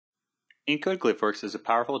nCode GlyphWorks is a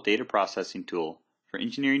powerful data processing tool for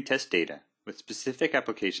engineering test data with specific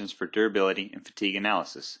applications for durability and fatigue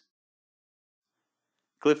analysis.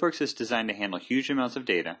 GlyphWorks is designed to handle huge amounts of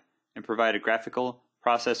data and provide a graphical,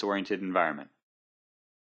 process-oriented environment.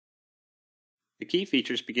 The key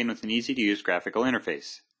features begin with an easy-to-use graphical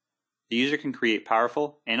interface. The user can create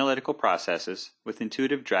powerful, analytical processes with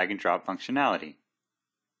intuitive drag-and-drop functionality.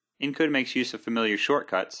 nCode makes use of familiar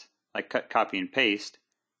shortcuts, like cut, copy, and paste,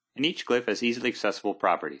 and each glyph has easily accessible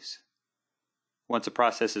properties. Once a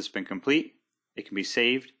process has been complete, it can be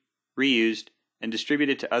saved, reused, and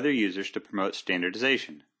distributed to other users to promote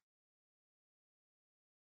standardization.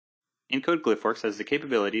 nCode GlyphWorks has the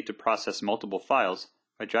capability to process multiple files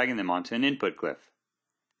by dragging them onto an input glyph.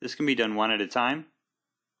 This can be done one at a time,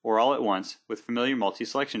 or all at once with familiar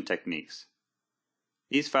multi-selection techniques.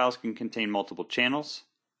 These files can contain multiple channels,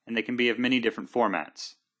 and they can be of many different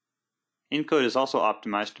formats. nCode is also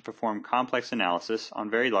optimized to perform complex analysis on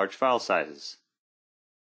very large file sizes.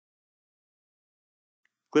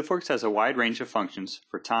 GlyphWorks has a wide range of functions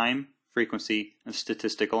for time, frequency, and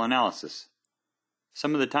statistical analysis.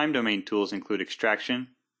 Some of the time domain tools include extraction,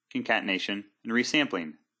 concatenation, and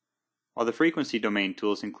resampling, while the frequency domain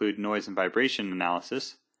tools include noise and vibration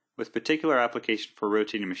analysis, with particular application for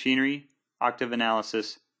rotating machinery, octave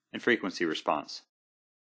analysis, and frequency response.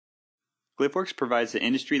 GlyphWorks provides the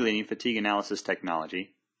industry-leading fatigue analysis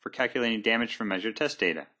technology for calculating damage from measured test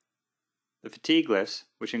data. The fatigue glyphs,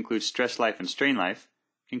 which include stress life and strain life,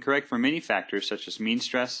 can correct for many factors such as mean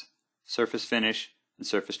stress, surface finish, and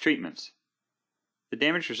surface treatments. The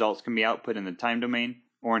damage results can be output in the time domain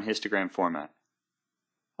or in histogram format.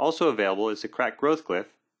 Also available is the crack growth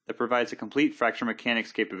glyph that provides a complete fracture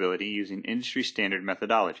mechanics capability using industry-standard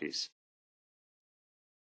methodologies.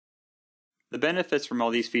 The benefits from all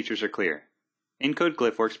these features are clear. nCode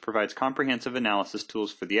GlyphWorks provides comprehensive analysis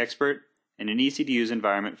tools for the expert and an easy-to-use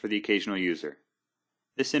environment for the occasional user.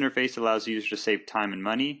 This interface allows users to save time and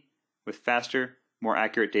money with faster, more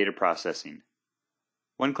accurate data processing.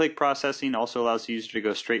 One-click processing also allows the user to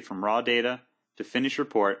go straight from raw data to finished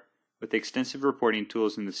report with extensive reporting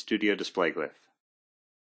tools in the Studio display glyph.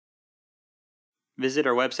 Visit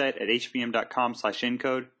our website at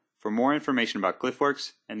hbm.com/ncode for more information about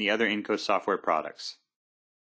GlyphWorks and the other nCode software products.